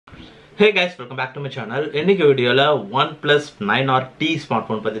Hey guys, welcome back to my channel. இன்னைக்கு வீடியோல OnePlus 9rT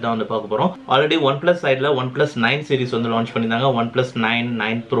smartphone பத்தி தான் வந்து பார்க்க போறோம். ஆல்ரெடி OnePlus சைடுல OnePlus 9 சீரிஸ் வந்து லான்ச் பண்ணிருந்தாங்க. OnePlus 9,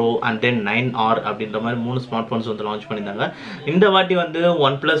 9 Pro and then 9R அப்படின்ற மாதிரி மூணு ஸ்மார்ட்போன்ஸ் வந்து லான்ச் பண்ணிருந்தாங்க. இந்த வாட்டி வந்து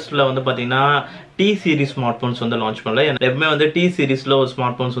OnePlusல வந்து பாத்தீங்கன்னா T series smartphones வந்து லான்ச் பண்ணல. எப்பவுமே வந்து T seriesல ஒரு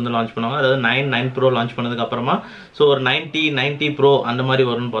ஸ்மார்ட்போன்ஸ் வந்து லான்ச் பண்ணுவாங்க. அதாவது 9, 9 Pro லான்ச் பண்ணதுக்கு அப்புறமா சோ ஒரு 90, 90 Pro அந்த மாதிரி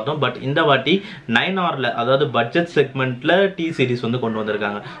வரும்னு பார்த்தோம். பட் இந்த வாட்டி 9Rல அதாவது பட்ஜெட் செக்மெண்ட்ல T series வந்து கொண்டு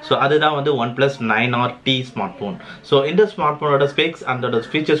வந்திருக்காங்க. சோ அதுதான் வந்து OnePlus 9rT ஸ்மார்ட்போன். சோ இந்த ஸ்மார்ட்போனோட ஸ்பெக்ஸ் அண்ட்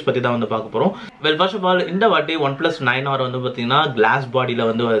ஃபீச்சர்ஸ் பத்தி தான் வந்து பார்க்க போறோம். வெல் ஃபர்ஸ்ட் ஆஃப் ஆல் இந்த வாட்டி OnePlus 9R வந்து பாத்தீங்கன்னா கிளாஸ் பாடியில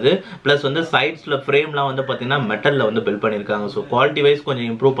வந்து வருது. பிளஸ் வந்து சைட்ஸ்ல ஃப்ரேம்லாம் வந்து பாத்தீங்கன்னா மெட்டல்ல வந்து பில்ட் பண்ணிருக்காங்க. சோ குவாலிட்டி வைஸ் கொஞ்சம்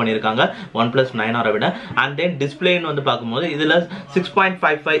இம்ப்ரூவ் பண்ணிருக்காங்க OnePlus 9R விட. அண்ட் தென் டிஸ்ப்ளேன்னு வந்து பார்க்கும்போது இதுல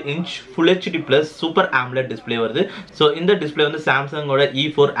 6.55 inch Full HD Plus Super AMOLED display வருது. சோ இந்த டிஸ்ப்ளே வந்து சாம்சங்கோட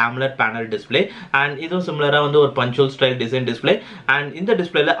E4 AMOLED panel display and இதுவும் சிமிலரா வந்து ஒரு punctual style design display. And இந்த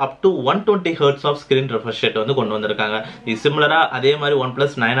டிஸ்ப்ளேல up to 120 Hz of screen refresh rate வந்து கொண்டு வந்திருக்காங்க. இது சிமிலரா அதே மாதிரி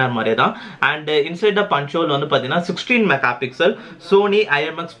OnePlus 9R மாதிரியே தான். அண்ட் இன்சைட் த பஞ்சுவல் வந்து பாத்தீங்கன்னா 16 megapixel Sony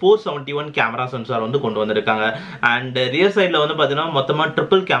IMX766 camera sensor வந்து கொண்டு வந்திருக்காங்க. அண்ட் ரியர் சைடுல வந்து பாத்தீங்கன்னா மொத்தமா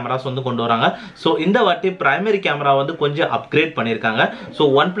ட்ரிபிள் கேமராஸ் வந்து கொண்டு வராங்க. சோ இந்த வாட்டி பிரைமரி கேமரா வந்து கொஞ்சம் அப்கிரேட் பண்ணிருக்காங்க. சோ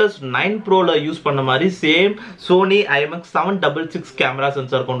OnePlus 9 Proல யூஸ் பண்ண மாதிரி same Sony IMX766 camera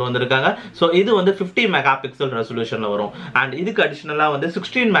sensor கொண்டு வந்திருக்காங்க. சோ இது வந்து 50 மெகாபிக்சல் ரெசல்யூஷன்ல வரும். அண்ட் இதுக்கு அடிஷனலா வந்து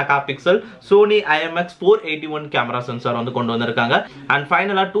 16 megapixel Sony IMX481 camera sensor வந்து கொண்டு வந்திருக்காங்க. அண்ட்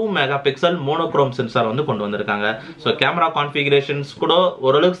ஃபைனலா 2 மெகாபிக்சல் மோனோக்ரோம் சென்சார் வந்து கொண்டு வந்திருக்காங்க. சோ கேமரா கான்ஃபிகரேஷன்ஸ் கூட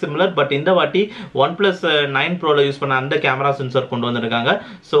ஓரளவுக்கு சிமிலர். பட் இந்த வாட்டி OnePlus 9 Proல யூஸ் பண்ண அந்த கேமரா சென்சார் கொண்டு வந்திருக்காங்க.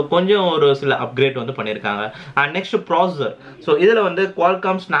 சோ கொஞ்சம் ஒரு சில அப்கிரேட் வந்து பண்ணிருக்காங்க. And next processor. சோ இதுல வந்து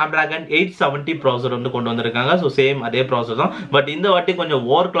Qualcomm Snapdragon 870 ப்ராசஸர் வந்து கொண்டு வந்திருக்காங்க. சோ சேம் அதே ப்ராசஸர் தான். பட் இந்த வாட்டி கொஞ்சம்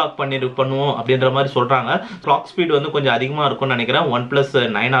ஓவர் கிளாக் பண்ணுவோம் அப்படின்ற மாதிரி சொல்றாங்க. கிளாக் ஸ்பீட் வந்து கொஞ்சம் அதிகமா இருக்கும்னு நினைக்கிறேன் OnePlus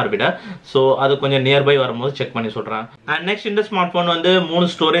 9R விட. சோ அது கொஞ்சம் நியர்பை வரும்போது செக் பண்ணி சொல்றேன். அண்ட் நெக்ஸ்ட் இந்த ஸ்மார்ட்போன் வந்து 3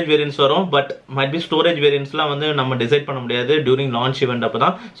 ஸ்டோரேஜ் வேரியன்ட்ஸ் வரும். பட் மைட் பி ஸ்டோரேஜ் வேரியன்ட்ஸ்லாம் வந்து நம்ம டிசைட் பண்ண முடியாது டியூரிங் லான்ச் ஈவென்ட்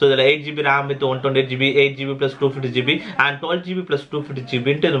அப்பதான். சோ இதுல 8GB RAM with 128GB, 8GB plus 250GB and 12GB plus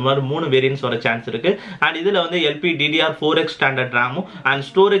 250GB இந்த மாதிரி 3 வேரியன்ட்ஸ் வர சான்ஸ் இருக்கு. அண்ட் இதுல வந்து LPDDR4X ஸ்டாண்டர்ட் RAM அண்ட்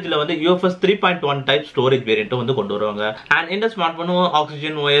ஸ்டோரேஜ்ல வந்து UFS 3.1 டைப் ஸ்டோரேஜ் வேரியன்ட் வந்து கொண்டு வருவாங்க. அண்ட் இந்த ஸ்மார்ட்போனும்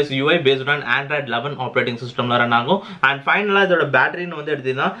Oxygen OS UI based on Android 11 operating சிஸ்டம்ல ரன் ஆகும். அண்ட் ஃபைனலா இதோட பேட்டரின்னு வந்து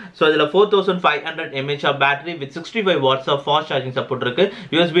எடுத்தீங்கன்னா சோ இதுல 4500 mAh of battery with 65 watts of fast charging support இருக்கு.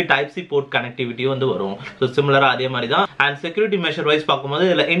 USB Type C board connectivity வந்து வரும். சோ சிமிலரா அதே மாதிரி தான். அண்ட் செக்யூரிட்டி மெஷர் வைஸ் பார்க்கும்போது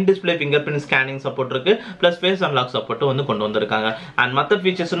இதுல இன் display finger print scanning support இருக்கு. பிளஸ் ஃபேஸ் அன்லாக் சப்போர்ட் வந்து கொண்டு வந்திருக்காங்க. அண்ட் மத்த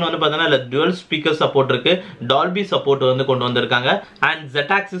ஃபீச்சர்ஸ்னு வந்து பார்த்தீங்கன்னா இதுல dual speaker சப்போர்ட் இருக்கு. Dolby சப்போர்ட் வந்து கொண்டு வந்திருக்காங்க. அண்ட்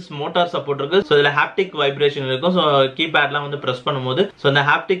Z-axis மோட்டார் சப்போர்ட் இருக்கு. சோ இதுல ஹாப்டிக் வைப்ரேஷன் இருக்கும். சோ கீபேட்லாம் வந்து பிரஸ் பண்ணும்போது சோ அந்த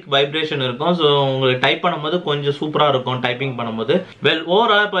ஹாப்டிக் வைப்ரேஷன் இருக்கும். சோ உங்களுக்கு டைப் பண்ணும்போது கொஞ்சம் சூப்பரா இருக்கும் டைப்பிங் பண்ணும்போது. வெல்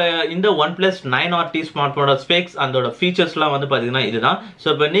ஓவரால் இப்போ இந்த OnePlus 9rT ஸ்மார்ட்போனோட ஸ்பெக்ஸ் அதோட ஃபீச்சர்ஸ்லாம் வந்து பாத்தீங்கன்னா இதுதான். சோ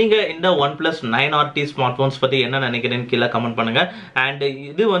இப்போ நீங்க இந்த OnePlus 9rT ஸ்மார்ட்போன்ஸ் பத்தி என்ன நினைக்கிறீங்கன்னு கீழே கமெண்ட் பண்ணுங்க. அண்ட்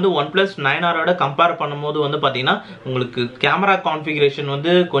இது வந்து OnePlus 9Rோட கம்பேர் பண்ணும்போது வந்து பாத்தீங்கன்னா உங்களுக்கு கேமரா கான்ஃபிகரேஷன்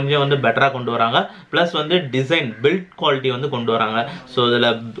வந்து கொஞ்சம் வந்து பெட்டரா கொண்டு வராங்க. பிளஸ் வந்து டிசைன் பில்ட் குவாலிட்டி வந்து கொண்டு வராங்க. சோ இதுல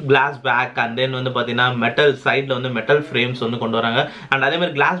கிளாஸ் பேக் அண்ட் தென் வந்து பாத்தீங்கன்னா மெட்டல் சைடுல வந்து மெட்டல் ஃப்ரேம்ஸ் வந்து கொண்டு வராங்க. அண்ட் அதே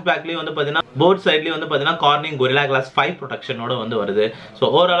மாதிரி கிளாஸ் பேக்லயும் வந்து பாத்தீங்கன்னா போர்ட் சைட்லயும் வந்து பாத்தீங்கன்னா கார்னிங் Gorilla Glass 5 ப்ரொடெக்ஷனோட வந்து வருது. சோ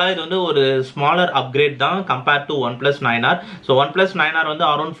ஓவராலா இது வந்து ஒரு ஸ்மாலர் அப்கிரேட் தான் compare to OnePlus 9R. So OnePlus 9R வந்து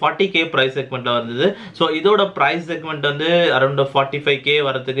அரௌண்ட் 40K பிரைஸ் செக்மெண்ட்ல வந்தது. சோ இதோட பிரைஸ் செக்மெண்ட் வந்து அரௌண்ட் 45K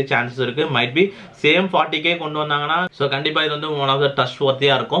வரதுக்கு சான்சஸ் இருக்கு. மைட் பி சேம் 40K கொண்டு வந்தாங்கன்னா சோ கண்டிப்பா இது வந்து ஒன் ஆஃப் த டஸ்ட்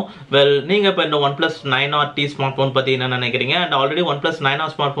வர்த்தியா இருக்கும். வெல் நீங்க இப்ப இந்த OnePlus 9rT ஸ்மார்ட்போன் பத்தி என்ன நினைக்கிறீங்க? And already OnePlus 9R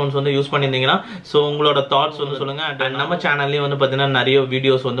smartphones வந்து யூஸ் பண்ணிருந்தீங்கன்னா சோ உங்களோட தாட்ஸ் வந்து சொல்லுங்க. அண்ட் நம்ம சேனல்லயும் வந்து பாத்தீங்கன்னா நிறைய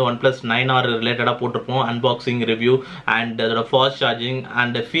வீடியோஸ் வந்து OnePlus 9R ரிலேட்டடா போட்டிருப்போம். அன்பாக்சிங் ரிவ்யூ அண்ட் அதோட ஃபாஸ்ட் சார்ஜிங்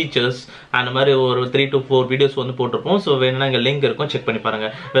அண்ட் ஃபீச்சர்ஸ் அந்த மாதிரி ஒரு 3 to 4 வீடியோஸ் வந்து போட்டிருப்போம். சோ வேணும்னா இங்க லிங்க் இருக்கும், செக் பண்ணி பாருங்க.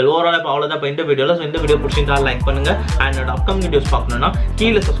 வெல் ஓவரால் இப்போ அவ்வளவுதான் இப்போ இந்த வீடியோல. சோ இந்த வீடியோ பிடிச்சிருந்தா லைக் பண்ணுங்க. அண்ட் என்னோட அப்கமிங் வீடியோஸ் பார்க்கணும்னா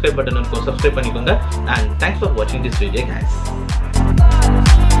கீழே சப்ஸ்கிரைப் பட்டன் இருக்கும், சப்ஸ்கிரைப் பண்ணிக்கோங்க. அண்ட் தேங்க்ஸ் ஃபார் வாட்சிங் திஸ் வீடியோ guys.